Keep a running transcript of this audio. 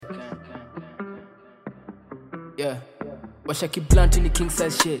Yeah. Watch I keep blunt in the king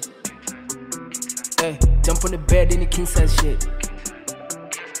size shit. Hey, jump on the bed in the king size shit.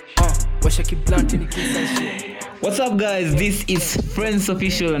 Watch I keep blunt in the king size shit. What's up guys, this is Friends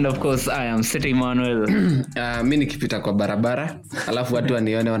Official and of course I am Sete Emmanuel. Mimi nikipita kwa barabara alafu watu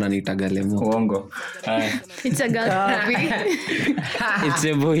wanione wananiitaga lemo. Uongo. It's a girl. It's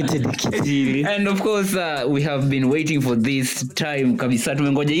a boy Kitili. And of course we have been waiting for this time kabisa.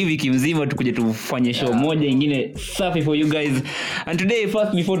 Tumengoja hivi wiki mzima tukuje tufanye show moja nyingine safi for you guys. And today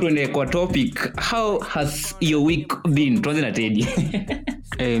first before tuende kwa topic, how has your week been? Tuanze na Teddy.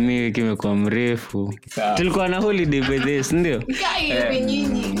 Mimi wiki imekuwa mrefu. Tulikuwa na holiday by this, ndio?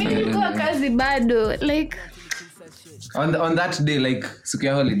 Mimi nilikuwa kazi bado. Like on that day, like siku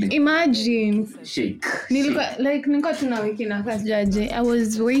ya holiday. Imagine. Shake. Nilikuwa tuna wiki na kazi jaje. I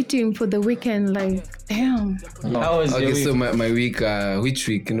was waiting for the weekend like damn. How was your week? So my week, which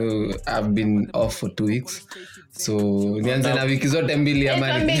week? You know, I've been off for 2 weeks. So nianze na wiki zote mbili ya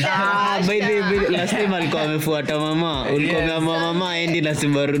mali. By the last time alikuwa amefuata mama. Ulikuwa na mama endi na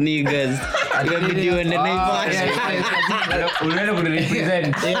Subaru niggas. Alibidi uende Naivasha. Unaenda ku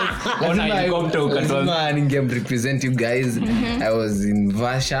represent. On helicopter ukatoa. Ningem represent you guys. I was in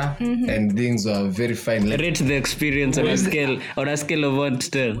Vasha and things were very fine. Like, rate the experience on a scale of 1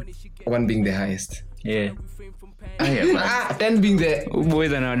 to 10. 1 being the highest. Yeah. 10 being the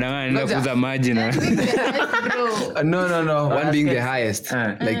Boys anawadanganya kuuza maji na. No. 1 being the highest.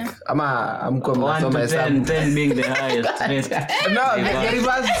 Like I'm mnasoma hesabu. 10 being the highest. No, the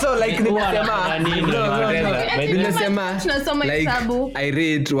reverse. So like nimesema Tunasoma hesabu. I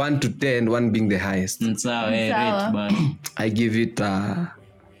rate 1 to 10, 1 being the highest. Sawa, rate bana. I give it a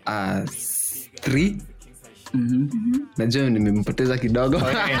 3. Najua nimempoteza kidogo.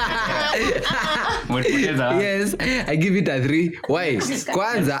 Yes, I give it a 3. Why?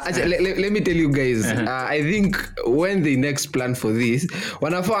 Kwanza, let me tell you guys, I think when they next plan for this,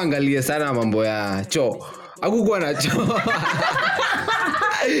 wanafaa angalie sana mambo ya choo. Hakukuwa na choo.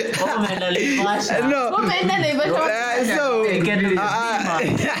 Umeenda Naivasha. No. Umeenda Naivasha. So,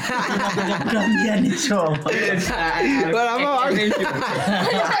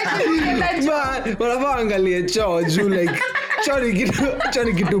 wanafaa angalie choo juu like choo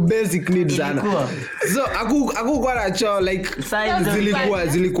ni kitu basic need sana. So hakukuwa na choo like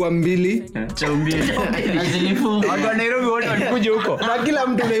zilikuwa mbili. Choo mbili. Zilifunga. Watu wa Nairobi wote walikuja huko. Na kila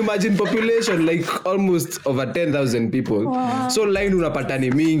mtu na imagine population like almost over 10,000 people. Wow. So line unapata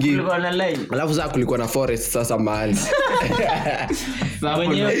ni mingi. Kulikuwa na line. Alafu sasa kulikuwa na forest sasa mahali.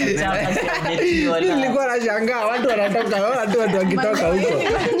 Mwenyewe nilikuwa nashangaa watu wanatoka watu wakitoka huko.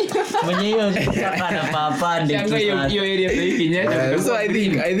 Mwenyewe kana papande. Hiyo area hivi nyanya. So I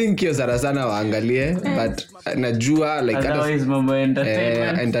think hiyo sana waangalie but najua like otherwise mambo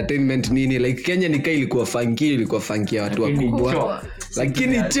entertainment nini like Kenya nikai ilikuwa funky ya watu wakubwa.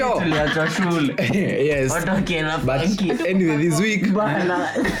 Lakini choo tuliacha shule. Yes. Watu wakienda funky. But anyway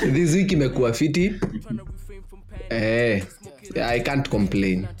this week imekuwa fiti. I can't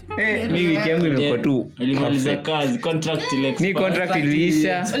complain. Mimi wiki yangu imekuwa tu. Ilimaliza kazi, contract ile. Ni contract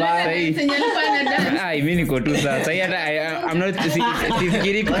iliisha. Mimi niko tu sasa. I'm not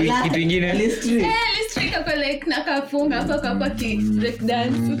sifikiri kitu kingine. Listrika kwa like nakafunga kwa ki break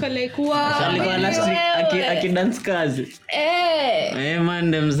dance kwa like wow. Alikuwa last week akidance kazi.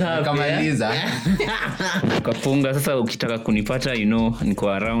 Man them happy. Kamaliza. Kafunga sasa ukitaka kunipata niko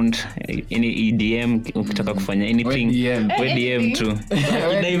around any EDM ukitaka kufanya anything. DM tu.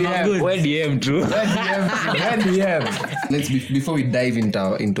 DM tu. Before we dive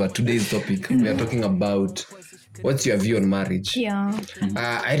into today's topic, we are talking about what's your view on marriage. Yeah.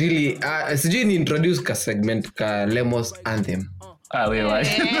 I really sijui ni introduce ka segment ka Lemos Anthem. Wewe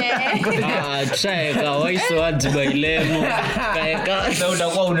try ka wise words by Lemo. Kaeka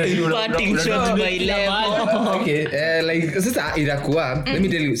utakuwa unajua parting shots by Lemo. Okay, like sasa itakuwa let me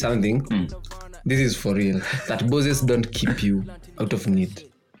tell you something. This is for real. That bosses don't keep you out of need.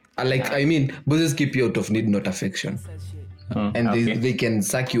 I mean, bosses keep you out of need, not affection. And they can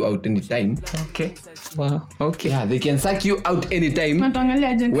suck you out anytime. Okay. Wow. Okay. Yeah, they can suck you out anytime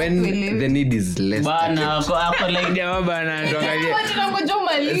when the need is less. Bana ako like jamaa bana tuangalie.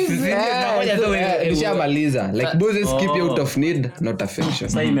 Nishamaliza. Like bosses keep you out of need, not affection.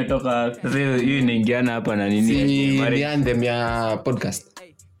 sasa imetoka Hiyo inaingiana hapa na nini? Ni anthem ya podcast.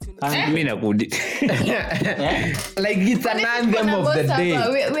 Mimi nakudi. Like it's an anthem of the day.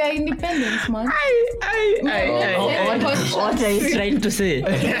 We are independent, man. what are you trying to say?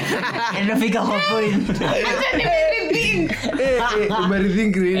 Inafika kwa point.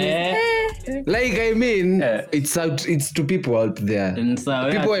 Umerithink really? Like I mean, it's to people out there.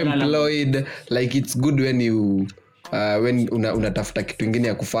 People employed, like it's good when you when unatafuta kitu ingine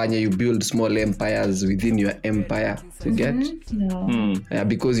ya kufanya, you build small empires within your empire, you get?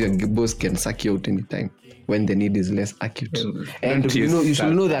 Because your boss can sack you out anytime when the need is less acute. And you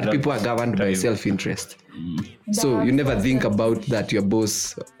should know that people are governed by self-interest. So you never think about that your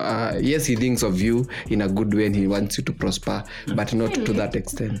boss, yes, he thinks of you in a good way and he wants you to prosper, but not to that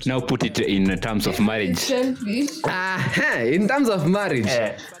extent. Now put it in terms of marriage. Selfish. In terms of marriage.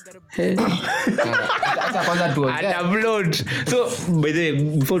 Upload. So by the way,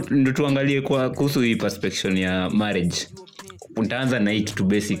 before ndo tuangalie kwa kuhusu hii perspective ya marriage, utaanza na it to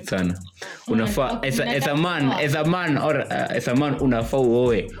basic sana. Unafaa as a man unafaa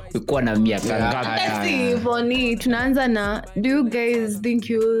uoe ukiwa na miaka ngapi? Funny, tunaanza na, do you guys think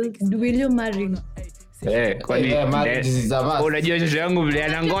will you marry? Kwani unajua shosho yangu vile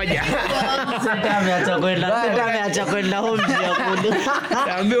anangoja. Sasa ameacha kwenda home ya kudu.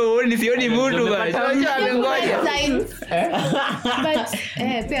 Naambia uone sioni mtu basi. Anangoja. But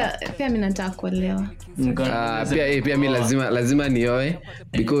pia mimi nataka kuolewa. Pia mimi lazima nioe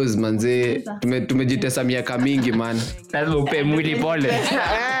because manze tumejitesa miaka mingi man. Lazima upe mwili pole.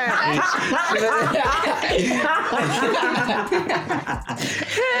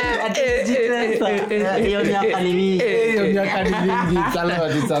 Hiyo miaka ni mingi.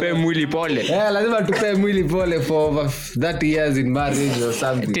 Upe mwili pole. Lazima tupe mwili pole for over 30 years in marriage or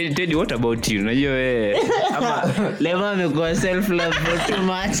something. Teddy, what about you? Unajua wewe ama lema amekuwa self love for too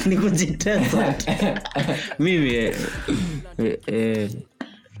much ni kujitesa. Mimi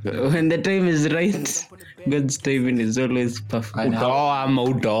when the time is right, God's timing is always perfect. Utaoa ama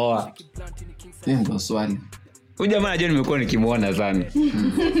utaoa? Ndio swali. Huyu jamaa najua nimekuwa nikimuona sana.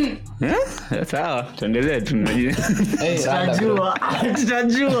 Sawa, tuendelee tunajua.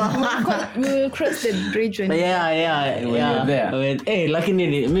 Tutajua. We will cross the bridge when yeah. Lakini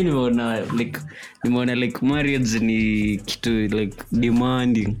mimi nimeona like marriage ni kitu like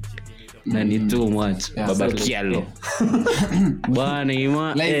demanding. Na ni too much. Baba Kialo. Bwana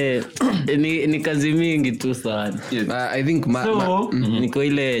ni kazi mingi tu sana. I think niko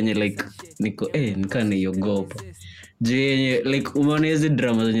ile yenye like nikaa naiogopa. Je, like umeona hizi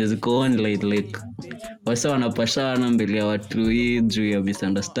drama zenye ziko online like wasa wanapashana mbele ya watu hii juu ya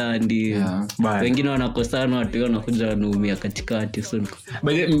misunderstanding. Wengine wanakosana, watu wanakuja wanaumia katikati. So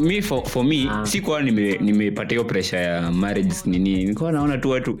but me for me sikuwa nimepata hiyo pressure ya marriage nini. Nilikuwa naona tu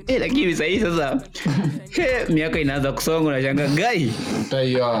watu lakini sasa miaka inaanza kusonga na shanga gai.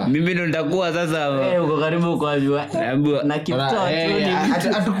 Mimi ndo nitakuwa sasa uko karibu kwa jua. Na kipto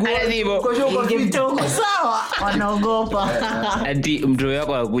tu sawa wanaogopa. Ati mtu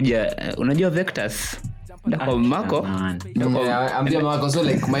wako anakuja, unajua vectors ndako mako ambia mako, so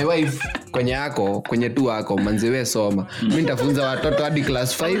like my wife kwenye tu wako manzewe soma, mimi nitafunza watoto hadi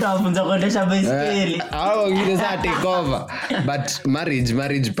class 5, nitafunza kuendesha baiskeli au wengine sasa take over. But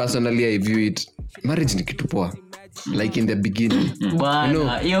marriage personally I view it, marriage ni kitu poa like in the beginning.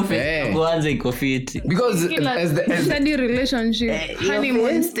 Bwana hiyo phase kwanza iko fit because as the relationship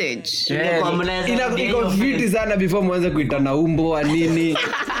honeymoon stage iko fit sana before mwanze kuitana umbo wa nini.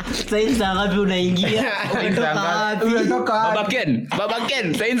 Sasa ngapi unaingia unatoka baba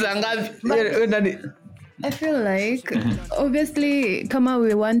Ken sasa ngapi nani. I feel like obviously kama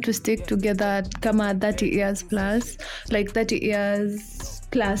we want to stick together kama 30 years plus, like 30 years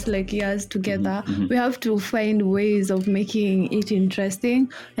plus like years together, we have to find ways of making it interesting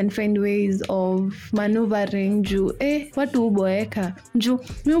and find ways of maneuvering juu watu uboeka juu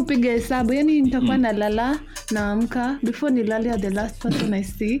mimi upige hesabu, yani nitakuwa nalala naamka before nilale the last person I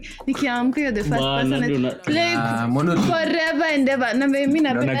see, nikiamka you're the first person like forever and ever. Na mimi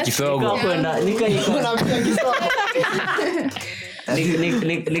napenda kisogo kwenda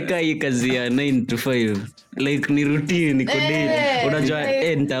nikai kazi ya 9 to 5 like ni routine niko daily. Unajua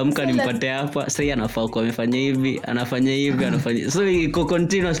nitaamka nimpate hapa sasa anafaa kwa amefanya hivi anafanya hivi anafanya, so iko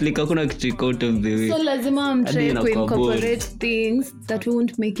continuously hakuna kitu out of the way. So lazima try to incorporate things that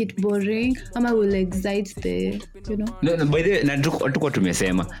won't make it boring ama will excite the no, by the way na tuko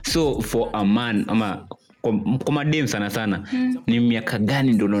tumesema so for a man ama kwa madem sana ni miaka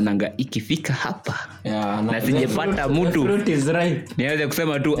gani ndio unaonanga ikifika hapa na sijapata mtu niweze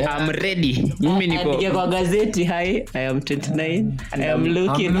kusema tu I'm ready. Mimi niko kwa gazeti I am 29 I am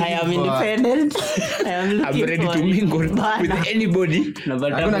looking I am independent I am looking I'm ready to mingle with anybody.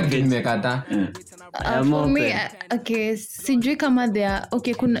 Hakuna kitu nimekata For me, okay, sijui kama they are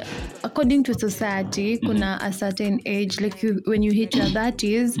okay. Kuna according to society, kuna a certain age, like when you hit your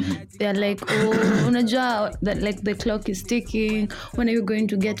 30s, they're like, oh, unajua that like the clock is ticking. When are you going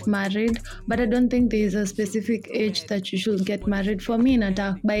to get married? But I don't think there is a specific age that you should get married. For me,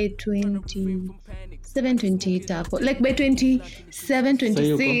 natak by 28 hapo, like by 27,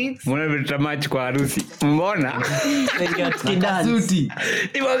 26. Mbona vitamach kwa harusi? Mbona? Suti.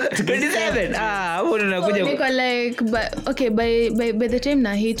 It was 27. Hapo unakuja. Niko like by the time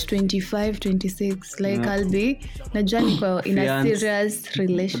na hit 25, 26, like I'll be najua niko in a serious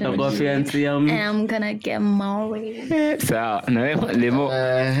relationship. I'm gonna get married. Sawa, na wewe Lemo.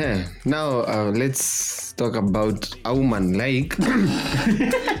 Now let's talk about a woman like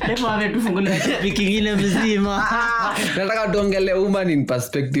nataka tuongele woman in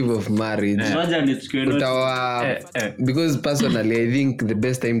perspective of marriage. Because personally I think the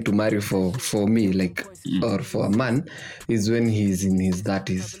best time to marry for me like or for a man is when he's in his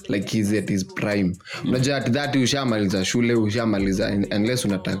 30s, like he's at his prime. Unajua at 30 ushamaliza shule, ushamaliza unless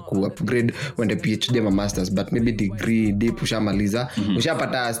unataka ku upgrade uende PhD ama masters, but maybe degree deep ushamaliza,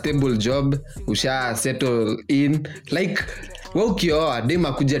 ushapata stable job, usha settle in, like ukioa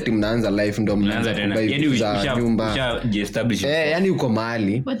dema kuja ati mnaanza life ndo mnaanza kubai za nyumba, yani uko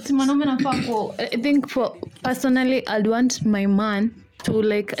mahali. But mwanaume nafaa I think for personally I'd want my man to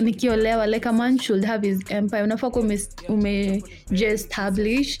like nikiolewa, like a man should have his empire. Unafaa just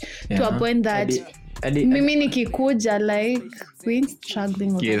establish to a point that mimi nikikuja like we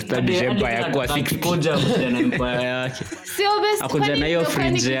struggling with establish empire kwa 6 kuja na empire yake. Sio best akuja na hiyo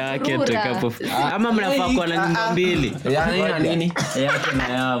fridge yake tukapo. Ama mnafaa kuwa na nyumba mbili. Yani nini? Yake na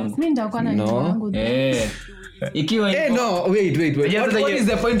yangu. Mimi nitakuwa na nyumba yangu. Ikiwa no wait what is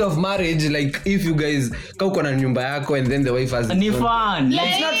the point of marriage, like if you guys uko na nyumba yako and then the wife has ni fun, like,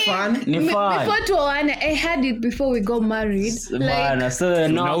 it's not fun. Before to one I had it before we got married, like so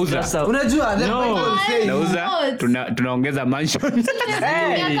no unajua the people say nauza tunaongeza mansion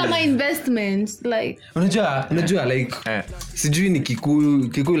kama investment, like unajua like sijui ni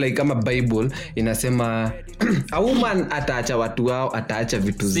Kikuyu like kama Bible inasema a woman ataacha watu wao, ataacha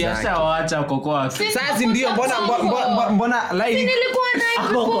vitu zake. Sasa waacha kokoa. Sasa ndio mbona like nilikuwa na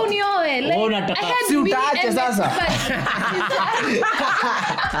before nioe, like unataka si utaacha sasa.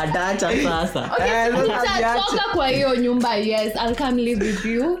 Ataacha sasa. Tutatoka kwa hiyo nyumba, yes I'll come live with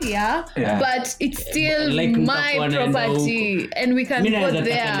you, yeah. But it's still like my property and we can go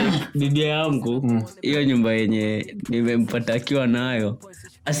there. Bibi yangu hiyo nyumba yenye nimempata akiwa nayo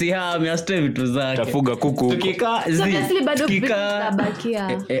asihame asitoe vitu zake, tafuga kuku tukikaa bado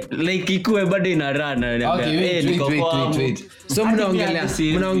bakia like ikuwe bado inarana. Wait. So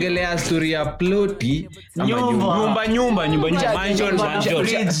mnaongelea story ya ploti ama nyumba mansion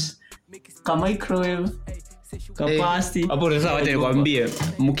kama microwave kapasi hapo. Sasa wacha nikwambie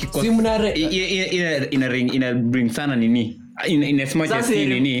mkikosa ina bring sana nini in as much as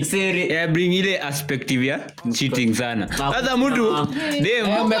nini bring ile aspective ya cheating sana. Sasa mtu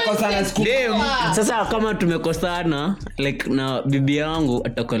mmekosana siku. Sasa kama tumekosana like na bibi yangu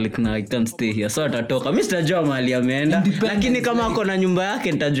atakuwa like na I can't stay here, so atatoka. Mimi sitajua mahali ameenda, lakini kama ako na nyumba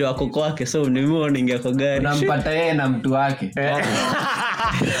yake nitajua ako kwake, so ni morning yako gari unampata yeye na mtu wake.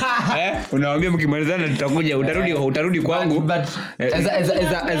 Unawaambia mkimalizana tutakuja, utarudi kwangu. But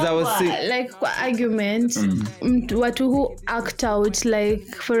as I was saying, like kwa argument watu who act out,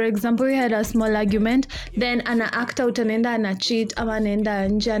 like for example we had a small argument, then ana act out, anaenda ana cheat ama anaenda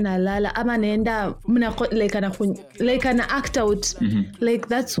nje analala ama anaenda like ana act out, like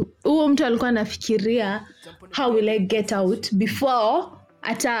that's huo mtu alikuwa anafikiria how will I get out before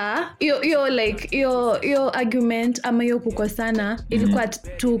ata hiyo like hiyo argument ama hiyo kukosana ilikuwa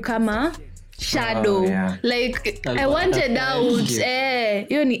tu kama shadow. Like I wanted out,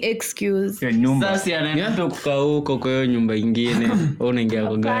 hiyo ni excuse. Sasa anaenda kukaa huko kwa hiyo nyumba nyingine, unaingia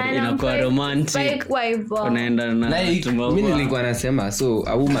kwa gari inakuwa romantic, unaenda na mimi nilikuwa nasema so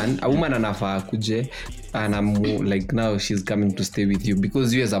a woman anafaa kuje like now she's coming to stay with you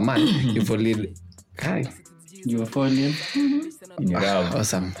because you as a man you've already you are falling.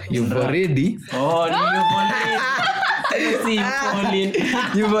 Awesome. You've already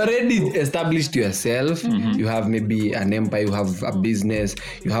you've already established yourself. You have maybe an empire, you have a business,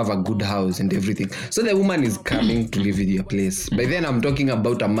 you have a good house and everything. So the woman is coming to live in your place. By then I'm talking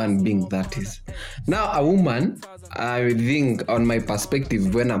about a man being 30s. Now a woman, I think on my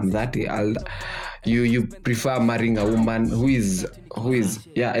perspective when I'm 30, you prefer marrying a woman who is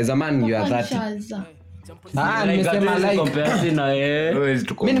as a man you are 30. nimesema like compare na yeye.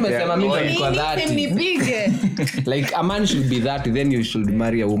 mimi nimesema mimi niko Nini 30 nipige? like a man should be 30 then you should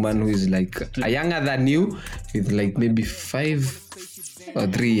marry a woman who is like a younger than you with like maybe 5 or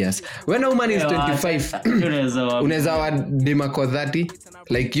 3 years. When a woman is 25 unaweza wa demako 30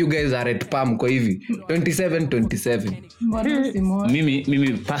 like you guys are at palm kwa hivi 27 Mbona si moja?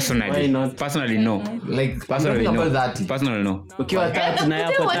 mimi personally no like personally about no 30 personally no Ukiwa 30 na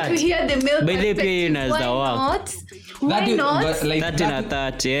yako Want to 30. hear the male By the way, pia perspective. inaweza Why work. not? That Why is- not? but like 30 na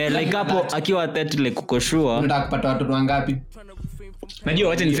 30 like hapo akiwa 30 like uko sure unataka kupata watoto wangapi? najua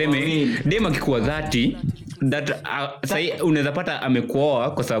wacha niseme dem akikuwa 30 that sai unaweza pata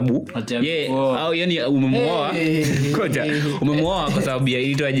amekuoa kwa sababu au yani umemuoa koja umemuoa kwa sababu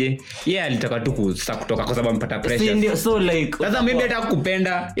yaitwaje yeye alitaka tu kutoka kwa sababu amepata pressure so like sasa maybe hata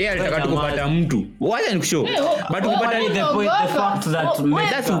kupenda yeye alitaka tu kupata mtu wacha nikushow but kupata the fact that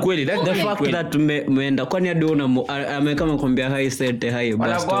that's ukweli that's the fact that umeenda kwani hadi una amekama kwambia high set high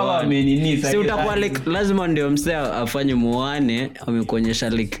bust si utakuwa like lazima ndio msee afanye muane amekuonyesha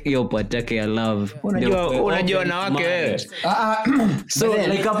like hiyo part yake ya love unajua wanawake wewe so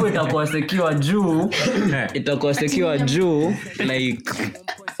like hapo itakuwa secure juu like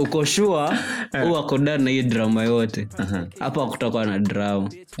uko sure uko ndani na hiyo drama yote hapa kutakuwa na drama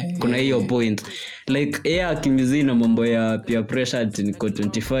kuna hiyo point like yeye akimizina mambo ya peer pressure ati niko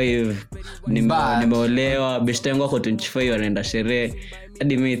 25 nimeolewa best yangu ako 25 anaenda sherehe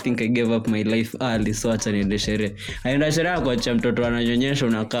hadi me think I gave up my life early so acha niende sherehe aenda sherehe kwa cha mtoto ananyonyesha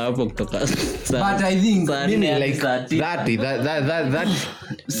unakaa hapo kutoka But I think mimi like that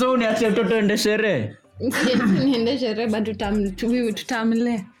so uniache mtoto ende sherehe Niende sherehe bado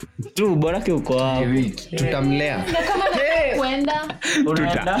tutamlea. tu borake uko hapo tutamlea Na kama nataka kuenda,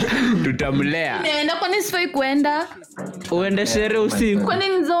 tutamlea naenda kwani sifai kuenda? uende sherehe usiku Kwani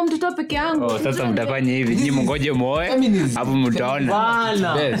nizao mtoto peke yangu? sasa mtafanya hivi nyinyi mngoje muoe hapo mtaona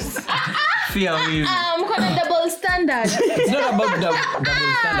bana yes fear wewe Mko na double standard. it's not about double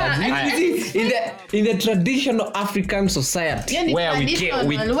standards. In the traditional African society Yani Where we traditional,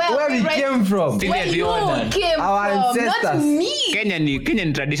 where we came from Where you came Our from, not ancestors. me. Kenya ni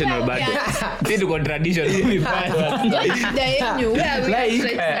traditional bado sisi tuko traditional Shida yenyu, where we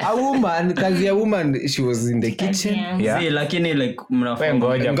like are a woman kazi ya woman she was in the kitchen si lakini like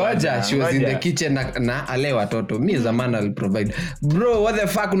mnafunga ngoja she was in the kitchen na ale watoto mi zamani I'll provide bro what the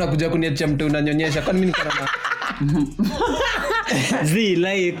fuck unakuja kuniacha mtu unanyonyesha kwani mimi niko na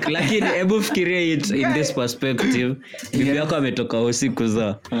like lakini hebu fikiria it in this perspective bibi yako ametoka usiku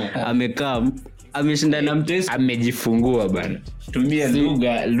za amekaa ameshinda na mtu amejifungua bana tumia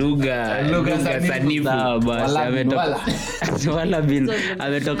lugha sanifu basi ametoka wala bila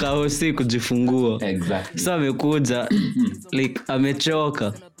ametoka usiku kujifungua exactly so amekuja like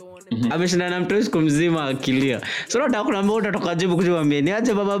amechoka ameshinda na mtu siku mzima akilia so nataka kunaambia utatoka jibu kujua ni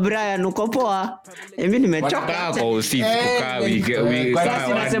aje baba Brian uko poa mimi nimechoka kwa usiku kukaa wiki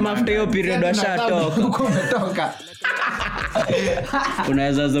sasa nasema after hiyo period ashatoka umetoka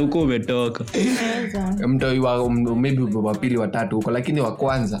unaweza za uko umetoka mtoi wa maybe wa pili wa tatu huko lakini wa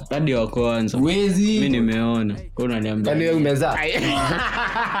kwanza hadi wa kwanza wezi mimi nimeona unaniambia yani wewe umezaa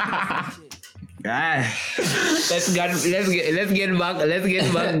let's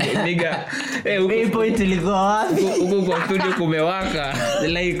get back nigga hey point ilikuwa wapi huko kwa studio kumewaka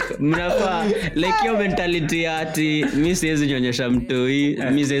like mnafaa like hiyo mentality ya ati mimi siwezi nyonyesha mtu hii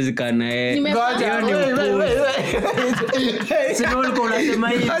mimi siwezi kana yeye Ngoja, sio ulikuwa unasema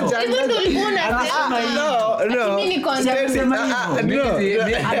hivyo Hivyo ndio ulikuwa unasema. no Mimi niko na sema hivyo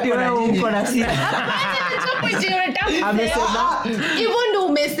hadi wewe uko na sisi amesema hivyo ndio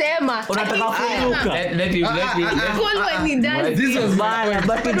umesema. unataka kuruka let him Cool when he does. this was bana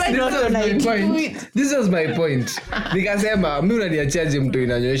but it's not my point. This was my point. Nikasema mimi unaniachaje mtu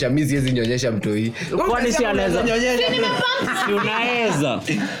inanyonyesha mimi siwezi nyonyesha mtu hii. kwani si anaweza si unaweza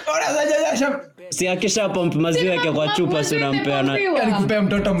si akisha pump maziwa yake kwa chupa si unampea na Alikupea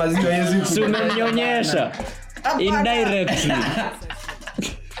mtoto maziwa Yesu. si unamnyonyesha indirectly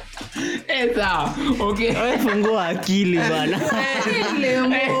sawa okay wewe fungua akili bana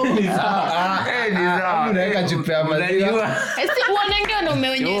Unaweka chupea maziwa. Si uonenge na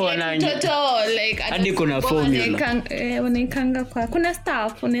umeonyesha mtoto like hadi kuna formula wanaikanga kwa kuna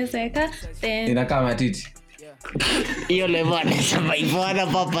staff unaweka then Inakaa matiti. hiyo level anasema hivyo ana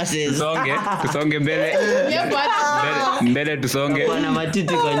purposes tusonge mbele tusonge bana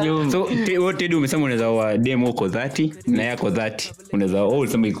matiti kwa nyumba so wote ndio umesema unaweza wa demo uko 30 na yako 30 unaweza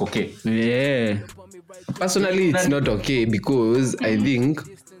ulisema iko okay yeah Personally it's not okay because I think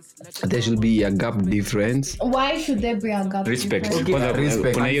there should be a gap difference. Why should there be a gap? Respect. difference? Kwanza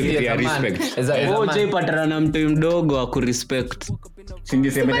Respect. kuna hiyo kitu ya As a man. respect. As a man. Utaipatana na mtu mdogo wa kurespect.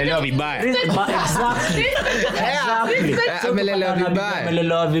 Sindi semelelewa vibaya. Amelelewa vibaya.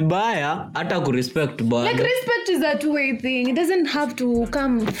 Amelelewa vibaya hata kurespect bwana. Like respect is a two-way thing. It doesn't have to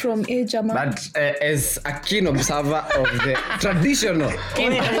come from age ama. But as a keen observer of the traditional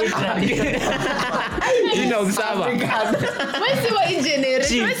Kina observer. Why see what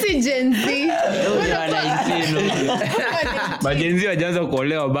generation? Why see Gen Z? Majenzi wajanza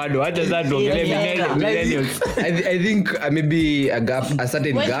kuolewa bado. Acha sasa tuongelee millennials. I think maybe a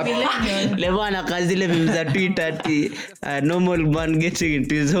certain gap. Leo anakaa zile memes za Twitter ati normal man getting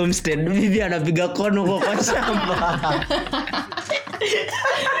into his homestead. Bibi anapiga kono kwa shamba.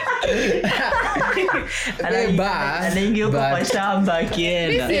 Anaingia kwa shamba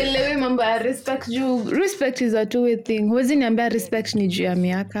akienda. Sielewi mambo ya respect juu respect is a two-way thing. Huwezi niambia respect ni juu ya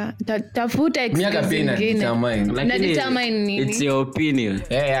miaka. Tafuta Miaka pia determine nini? It's your opinion.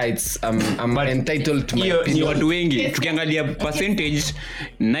 Yeah, it's I'm entitled to my Hiyo ni opinion. watu wengi. Tukiangalia percentage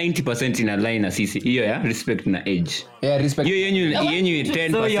 90% ina line na sisi. Hiyo ya respect na age. Yeah, respect. Hiyo yenyu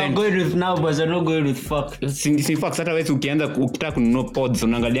 10%. So you're going with now but you're not going with fuck. Si facts hata wewe ukianza ukitaka kununua pods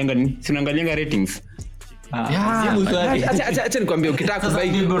unaangalianga nini? Si unaangalianga ratings. Acha nikwambie ukitaka kubai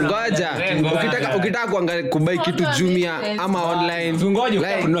ngoja ukitaka kubai kitu Jumia ama online Ngoja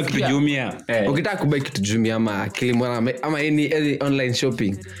kununua kitu Jumia. ukitaka kubai kitu Jumia ama Kilimall ama any online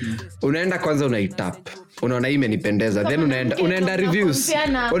shopping unaenda kwanza unaitap unaona hii imenipendeza then unaenda reviews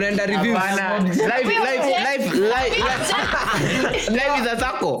live is a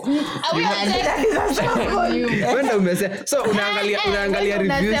sako wenda umesema so unaangalia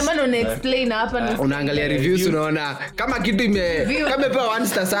reviews Unasema una explain hapa na unaangalia reviews unaona kama kitu kamepewa 1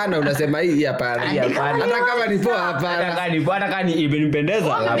 star sana unasema hii hapana hata kama ni poa hapana Hata kani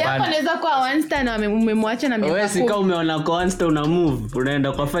imenipendeza. Hapana. Unaweza kuwa 1 star na umemwacha na Wewe miaka si kama umeona kwa 1 star una move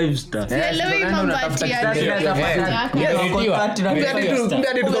unaenda kwa 5 star. Sielewi mambo ati ya kumbe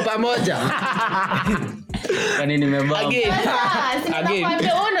hadi tuko pamoja Kwani nimebaba.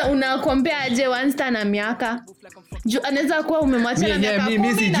 una compare aje 1 star na miaka anaweza kuwa umemwacha na miaka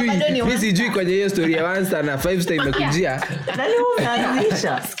 10 na bado ni mimi sijui kwenye hiyo story ya 1 star na 5 star imekujia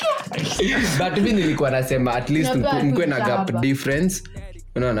but mimi nilikuwa nasema at least mkwe na gap difference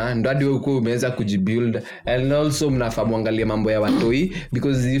unaona ndo hadi wewe umeweza kujibuild and also mnafaa muangalie mambo ya watoi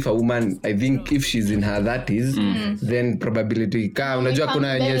because if a woman I think if she's in her 30s then probability ka unajua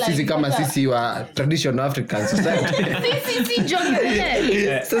kuna yenye sisi kama sisi wa traditional African society sisi joke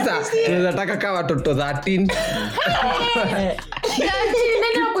sasa tunataka kama watoto 13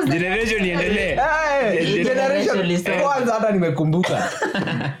 Generation iendelee. Generation kwanza hata nimekumbuka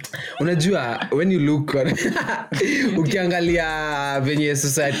unajua when you look ukiangalia venye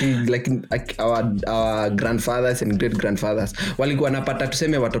society like our grandfathers and great grandfathers walikuwa wanapata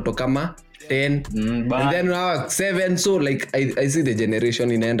tuseme watoto kama 10 and then now 7 so like I see the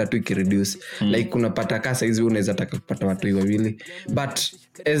generation inaenda tu ikireduce like unapata kasa hizi unaweza taka kupata watu wawili but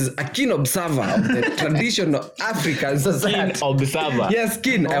as a keen observer of the traditional African society yes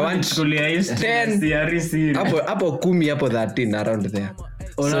keen I want 10 hapo 10 hapo 13 around there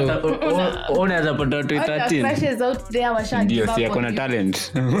unaweza pata watu 13 crashes out there ndio si kuna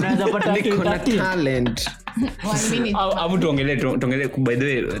talent unaweza pata watu 13 Abu tuongelee by the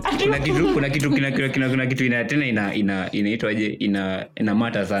way kuna kitu ina tena inaitwaje ina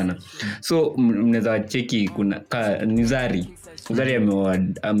mata sana so mnaweza cheki kuna Nizari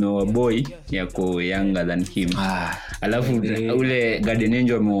ameoa boy yako younger than him alafu ule Garden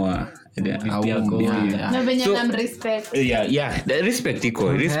Angel ameoa na venye nam respect respect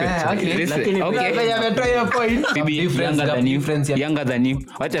iko respect okay ametoa hiyo point younger than you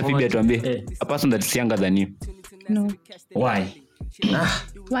acha Phoebe atuambie a person that is younger than you no why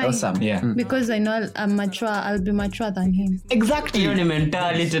awesome yeah because I know I'm mature I'll be mature than him exactly hiyo ni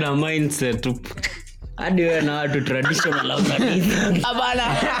mentality na mindset hadi wewe na watu traditional au kanisa abana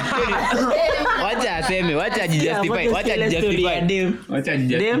wacha justify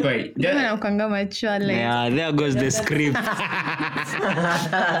Mimi naukanga mature like yeah there goes the script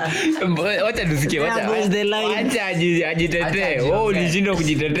wacha tusikie wacha ajitetee wewe ulishindwa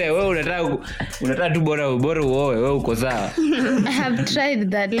kujitetea wewe unataka tu bora uoe wewe uko sawa I have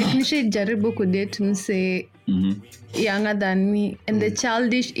tried that like nishajaribu kudate mse younger than me and the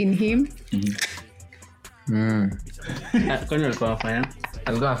childish in him kwani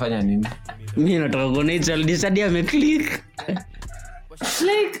alikuwa anafanya nini mimi nataka kuona childish hadi ameclick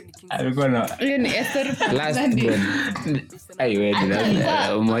like alikuwa na Hiyo ni Esther last Sunday. born. aiwe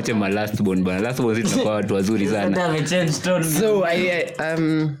mwache ma last born bana. Last born sisi kwa watu wazuri sana. So I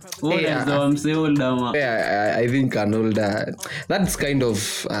think an older, that's kind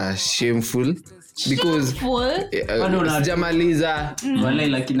of shameful because sijamaliza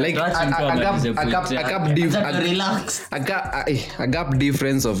like a gap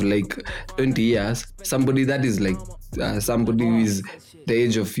difference of like 20 years, somebody that is like somebody who is the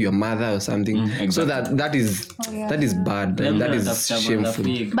age of your mother or something. Exactly. So that is bad and that is shameful.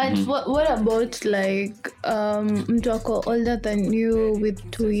 But what about like mtu ako older than you with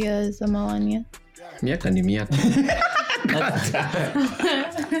 2 years ama 1 year? Miaka ni miaka.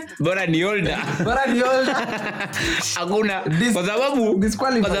 Bora ni older. Hakuna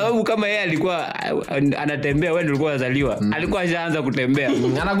kwa sababu kama yeye alikuwa anatembea, wewe ndio ulikuwa unazaliwa. Alikuwa ashaanza kutembea.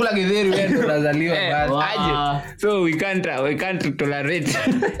 Anakula githeri, wewe ndio unazaliwa bado. Aje. So we can't tolerate.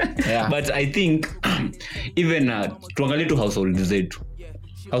 Yeah. But I think even tuangalie tu household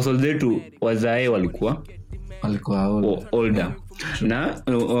zetu wazae walikuwa older. Na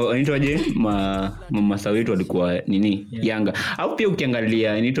inaitwaje mama wetu walikuwa nini younger. Au pia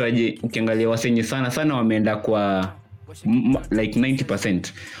ukiangalia wasenye sana wameenda kwa like 90%.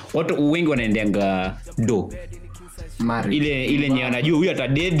 Watu wengi wanaendeanga do ile nye anajua huyu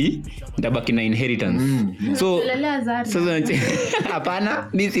atadedi nitabaki na inheritance. So sasa hapana,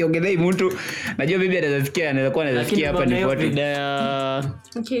 mimi siongelei mtu. Najua bibi anaweza sikia hapa ni kwa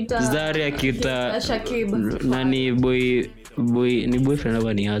Zaria kita nani ni boyfriend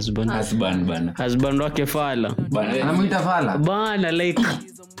ama ni husband bana. Husband wake Fala. Anamuita Fala. Bana like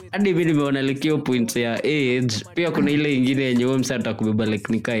hadi mimi nimeona like hiyo point ya age. Pia kuna ile nyingine yenye wewe msata kubeba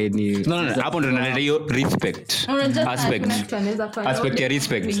like nikae ni. No, hapo ndo tunaleta hiyo respect. Aspect ya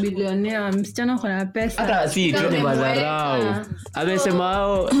respect. Billionaire msichana kuna pesa. Hata si tu Ni mazarau. Amesema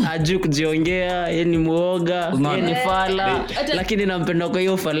hao hajui kujiongea, yeye ni muoga, yeye ni Fala, lakini nampenda kwa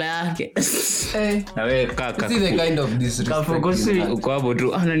hiyo Fala yake. Na wewe kaka. See the kind of disrespect. Uko hapo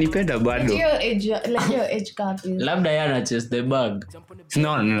tu ananipenda bado. Hiyo age gap. Labda yeye ana chase the bag.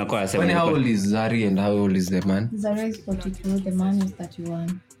 No, nakuwa nasema. When how old is Zari and how old is the man? Zara is 42, the man is 31.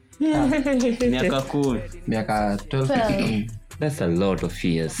 Miaka 10. Miaka 12. That's a lot of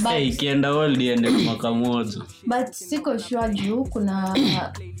years. Ikienda old ende mwaka mmoja. But siko sure juu kuna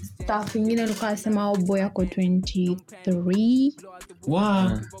staff ingine alikuwa anasema boy yako 23. Wow.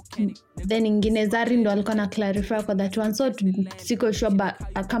 Then ingine Zari ndo alikuwa na clarify for that one. So siko sure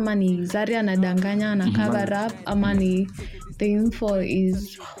kama ni Zari anadanganya na cover up ama ni the info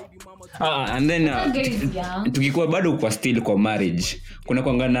is And then tukikuwa bado kwa still kwa marriage kuna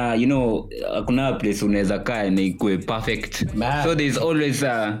kwangana kuna place unaweza kaa na ikuwe perfect. So there is always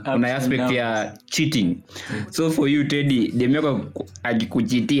kuna aspect ya cheating. So for you Teddy, demu yako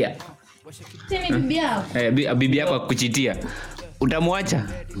akikuchitia, bibi yako akuchitia, utamwacha?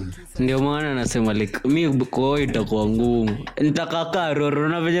 Ndio maana nasema like mimi kwa hiyo itakuwa ngumu. Nitakakaa Roro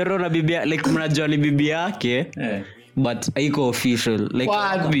na venye Roro na bibi like mnajua ni bibi yake. But haiko official like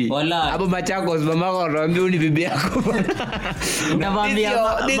wala hapo machako mamako anaambia ni bibi yako. Naambia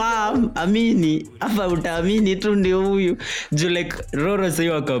mom amini afa utaamini tu ndio huyu juu like Roro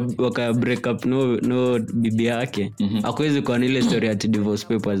sasa waka break up no bibi yake hakuwezi kwa ile story at divorce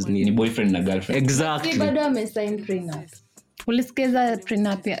papers ni boyfriend na girlfriend. Exactly. bado amesign prenup. Ulisikiza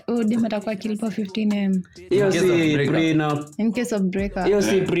prenup ya dem atakuwa kilipo 15M. Hiyo si prenup. In case of breakup. Hiyo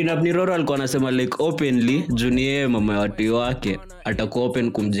si prenup, ni Roro alikuwa anasema like openly junior mama watu wake atakuwa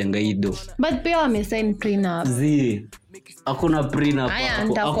open kumjenga hido. But pia wamesign prenup. Hakuna prenup.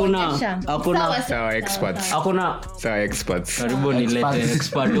 Hakuna sawa experts. Karibu nilete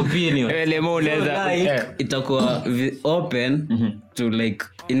expert opinion. Lemo unaweza itakuwa open to like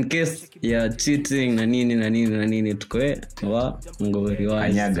in case ya cheating na nini tukoe wa ngori wa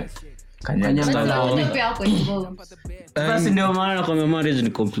kanyaga basi ndio maana kwa marriage ni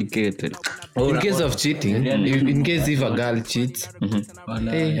complicated. In case of cheating, in case if a girl cheats,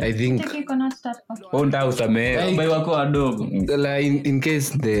 I think onda usamehe bai wako wadogo. In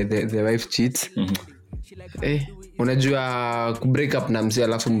case the wife cheats, unajua ku break up na msi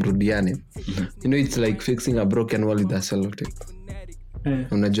alafu mrudiane. It's like fixing a broken wall with a sellotape.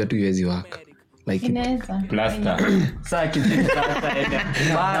 Unajua tu iwezi work. Like plaster. Sasa kitu sasa ende.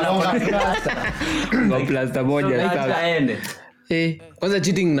 Bana plaster moja sasa ende. Kwanza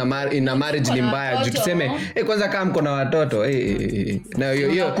cheating na marriage ni mbaya. Tuseme kwanza kama mko na watoto na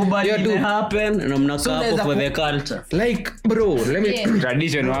hiyo tu happen na mnakaa hapo for the culture. Like bro, let me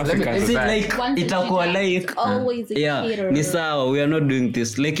tradition of African like itakuwa like ni sawa, we are not doing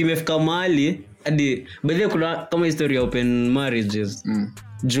this. Like imefika mahali hadi baadhi kuna kama history ya open marriages.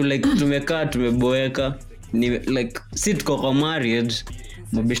 juu like tumekaa tumeboeka ni like si tuko kwa marriage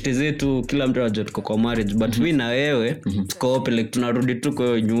mabeshte zetu kila mtu anajua tuko kwa marriage but mimi na wewe tuko open like tunarudi tu kwa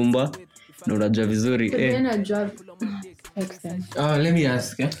hiyo nyumba na unajua vizuri let me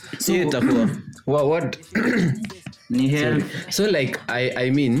ask so itakuwa what ni hell so like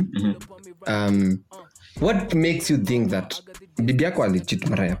I mean what makes you think that bibi yako alicheat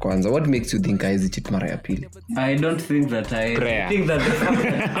mara ya kwanza? What makes you think haizi cheat mara ya pili? I don't think that I think that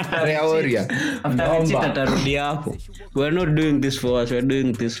Prayer warrior. after cheat atarudi hapo. We're not doing this for us, we're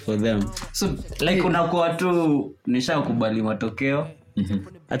doing this for them. So like unakuwa tu nishakubali matokeo.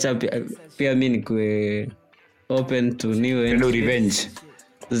 Acha pia mimi nikuwe open to new revenge.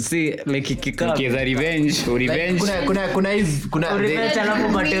 See like ikikaa Kiza revenge kuna revenge alafu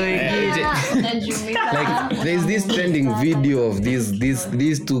matokeo ingine. like there's this trending video of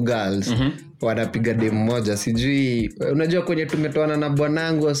these two girls wanapiga dem moja sijui unajua kwenye tumetoana na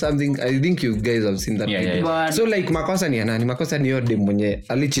bwanangu or something. I think you guys have seen that video. So like makosa ni nani? Makosa ni yode mwenye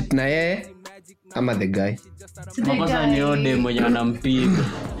alicheat na yeye ama the guy? Makosa ni yode mwenye anampiga.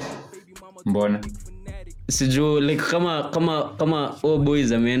 Mbona sijui like kama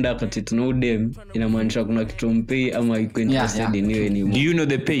boys ameenda kati tuna udem inamaanisha kuna kitu mpei ama iko interested in you anymore. do you know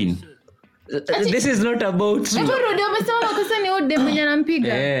the pain? This is not about you. Rudi umesema makosa ni udem mwenye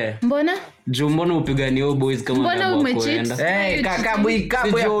anampiga. Mbona? Juu mbona upigani boys kama mbona umecheat?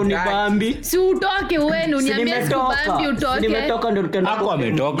 Sijui ni bambi. Si utoke wenu uniambie siku bambi utoke. Nimetoka ndio tukaenda. Hako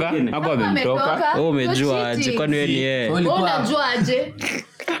ametoka. Wewe umejua aje kwani wewe ni yeye? Unajua aje?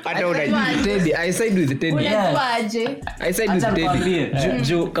 Hata unajua Teddy, I side with Teddy. Unajua aje? I side with Teddy.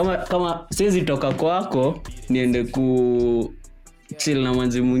 Juu kama siwezi toka kwako niende ku chill na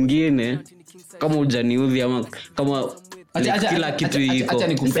manzi mwingine kama hujaniudhi ama kama kila kitu iko. Acha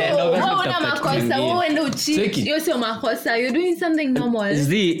nikupenda. Una makosa, wewe ndio ucheat. Hiyo sio makosa. You're doing something normal.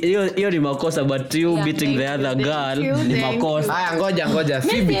 Hiyo ni makosa but you beating the other girl ni makosa. Haya ngoja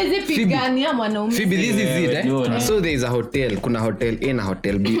Phoebe pigania mwanaume. Phoebe, this is it So there is a hotel, kuna hotel A na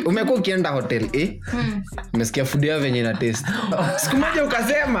hotel B. Umekuwa ukienda hotel A? Umesikia food yao venye na taste. Siku moja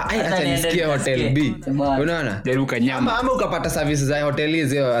ukasema acha nisikie hotel B. Unaona? jaribu kanyama Ama ukapata services za hotel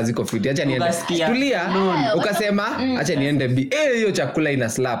hizo haziko fit. Acha niende. Tulia. Ukasema acha niende B. Hiyo chakula ina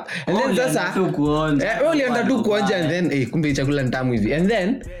slap. And then sasa wewe ulienda tu kuonja and then kumbe chakula ni tamu hivi. And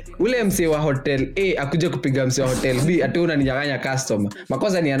then ule msee wa hotel A akuja kupiga msee wa hotel B ati unaninyang'anya customer.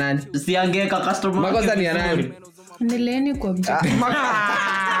 Makosa ni ya nani? Siangeka customer. Makosa ni ya nani? Endeleeni kwa mjini.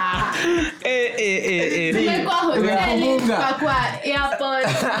 Kwa hoteli, kwa airport,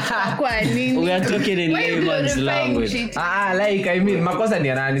 kwa nini? We are talking in layman's language. Like I mean makosa ni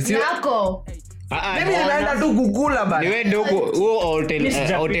ya nani? Sio yako. Mimi naenda tu kukula bana. niwende huko huo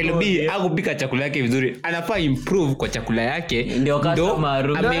hotel B akupika chakula yake vizuri anafaa improve kwa chakula yake ndio customer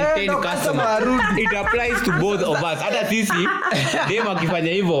maintain customer. It applies to both of us. Hata sisi dem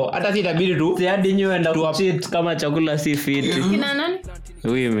akifanya hivyo hata sisi itabidi tu si hadi nyewe enda kucheat kama chakula si fit. Kina nani?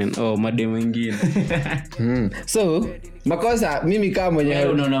 Women madem wengine. So makosa mimi kama mwenye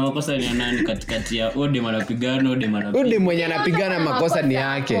unaona makosa ni nani katikati ya odem anapigana udi mwenye anapigana makosa ni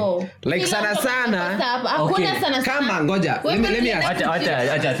yake like sana hakuna sana kama ngoja let me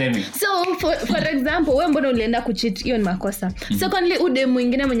acha semi so for example wewe mbona ulienda kucheat hiyo ni makosa secondly ude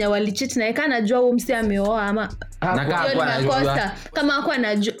mwingine mwenye walicheat na yeye anajua huyo msi ameoa ama makosa kama hakuwa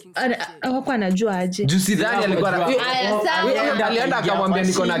anajua aje juu sidhani alikuwa alienda akamwambia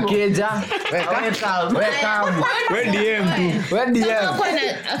niko na keja we DM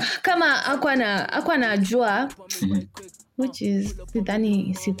kama hakuwa anajua which is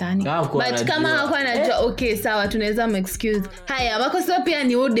sitani but kama hakuwa anajua okay sawa tunaweza excuse haya makosa pia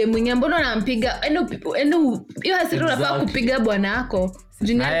ni ude mwingine mbona unampiga hiyo hasira unafaa kupiga bwana wako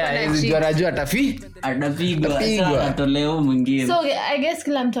anajua atapigwa atoleo mwingine so I guess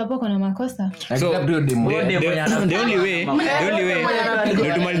kila mtu hapo kuna makosa so the only way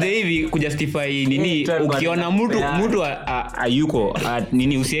ndio tumalize hivi kujustify nini ukiona mtu ayuko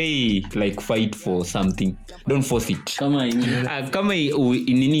nini usiai like fight for something don't force it kama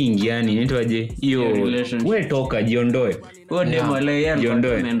nini ingiani nitoaje hiyo wewe toka jiondoe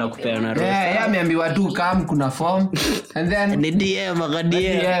ameenda kupeana roho ameambiwa tu kam kuna form and then ni DM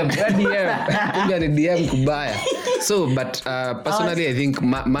kumbe ni DM kubaya so but personally I think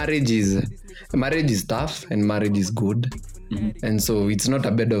marriage is tough and marriage is good and so it's not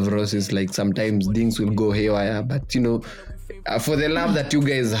a bed of roses like sometimes things will go haywire but you know for the love that you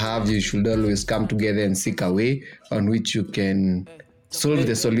guys have you should always come together and seek a way on which you can solve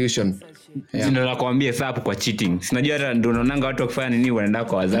the solution Ndio nakwambia sasa hapo kwa cheating. Sinajua hata ndio unaonanga watu wakifanya nini wanaenda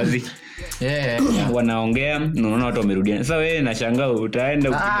kwa wazazi. Wanaongea, unaona watu wamerudiana. Sasa wewe nashangaa utaenda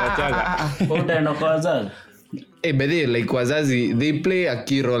ukigachaga. Utaenda kwa wazazi. But they like wazazi, they play a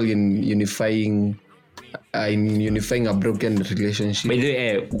key role in unifying a broken relationship. By the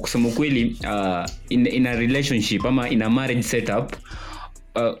way, kusema kweli in a relationship ama in a marriage setup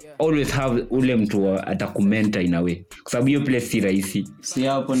always have ule mtu atakumenta in a way kwa sababu hiyo place si rahisi. Si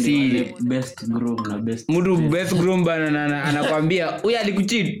hapo ndio best groom na best mtu best groom bana anakuambia huyu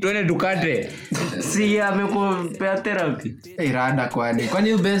alikucheat twende tukate. Si amekupea therapy Irada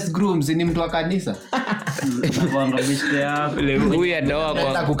kwani best grooms ni mtu wa kanisa. Kuangamisha hapo huyu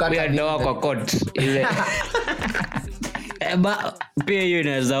adawa kwa court ile pia hiyo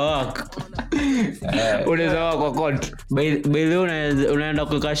inaweza work. Unaweza work kwa court. By the unaenda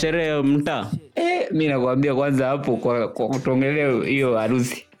kwa sherehe mtaa. Mimi nakwambia kwanza hapo kwa kutongelea hiyo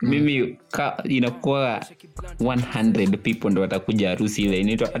harusi. Mimi inakuwa 100 people ndio watakuja harusi ile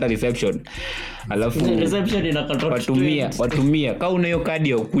inaitwa hata reception. Alafu reception inakata watumia kama una hiyo kadi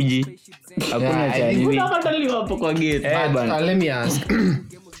ya ukuji hakuna cha nini. Unakataliwa hapo kwa gate. Let me ask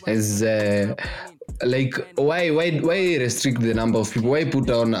as like why restrict the number of people? Why put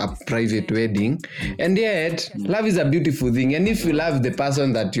on a private wedding? And yet love is a beautiful thing, and if you love the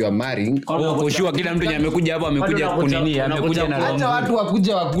person that you are marrying, sure kila mtu amekuja hapo amekuja kunini amekuja na hata watu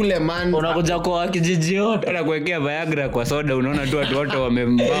wakuja wakule man, unakuja kwa kijiji yote anakuwekea Viagra kwa soda, unaona tu watu wote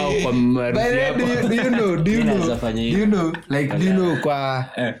wamembao kwa harusi hapo. Do you know kwa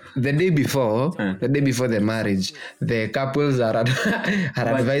the day before the marriage, the couples are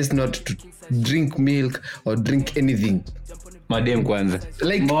advised not to drink milk or drink anything. Madem kwanza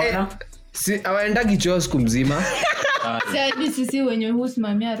like si awaendagi choo siku mzima. Sisi wenye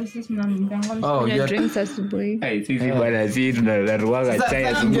husimamia harusi tunampango drinks asubuhi. Sisi bwana sisi tunalaruaga chai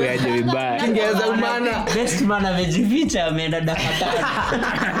asubuhi aje vibaya. Ingeza umana best man amejificha ameenda dakika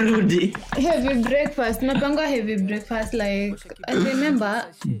rudi. Heavy breakfast napanga heavy breakfast like I remember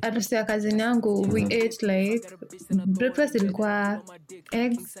harusi ya cousin yangu we ate like breakfast ilikuwa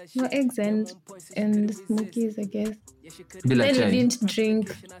eggs and smokies I guess. Bila chai. I didn't drink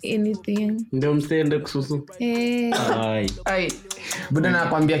anything. Ndio msende kususu. Ai. Buda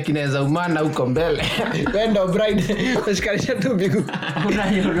nakwambia kinaweza umana huko mbele. Wendo bride kushikanisha tu miguu.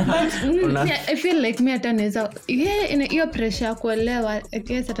 I feel like me ataneza in hiyo pressure kuelewa I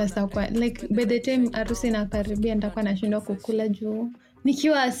guess atakuwa like by the time harusi inakaribia nitakuwa nashindwa kukula juu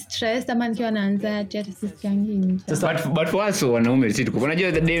nikiwa stress ama nikiwa na anxiety hata sisikiangi nje. But for us wanaume sisi tuko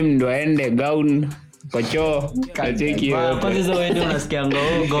unajua the day ndo aende gown kwa choo kacheki kwa hizo wewe unasikia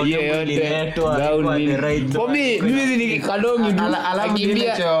gown iletwa kwa the right. For me mimi ni kadongi tu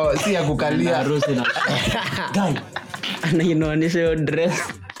alakimbia choo si ya kukalia harusi na guy anainoanisha hiyo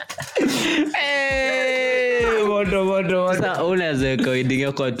dress. Moto sasa unaweza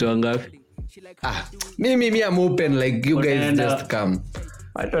kaidinga kwa watu wangapi? Mimi I'm open like you guys just come.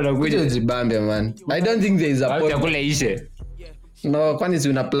 Watu wanakuja jibambe man. I don't think there is a point kula ishe. No, kwani si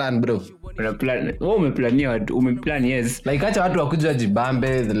una plan bro? Una plan. Wewe umeplan yes. Like acha watu wakuja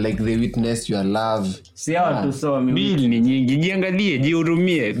jibambe like they witness your love. Si watu so bill ni nyingi. Jiangalie,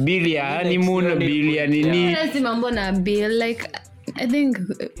 jihurumie. Bill ya honeymoon, bill ya nini? Si mambo na bill like I think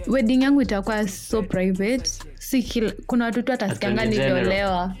wedding yangu itakuwa so private. Kuna watu tu atasikianga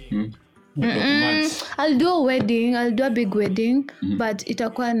niliolewa. I'll do a big wedding but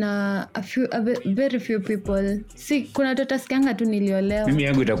itakuwa na very few people. Kuna watu atasikianga tu niliolewa. Mimi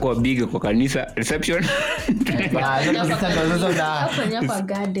yangu itakuwa big kwa kanisa reception. Nafanya kwa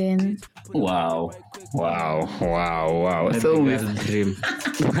garden. Wow. So we dream.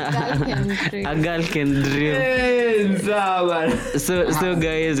 A girl can dream. So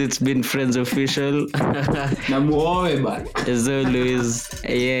guys, it's been Friends Official. Na muoe bana. As always,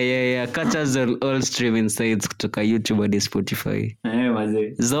 yeah. Catch us on all streaming sites kutoka YouTube hadi Spotify.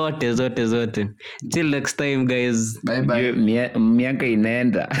 Mazee. Zote. Till next time guys. Bye. Miaka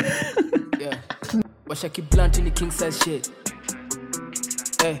inaenda. Yeah. Wash keep blunt in the king size shit.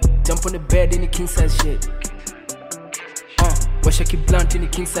 Hey, jump on the bed in the king size shit. Wash keep blunt in the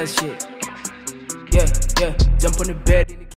king size shit. Yeah, jump on the bed.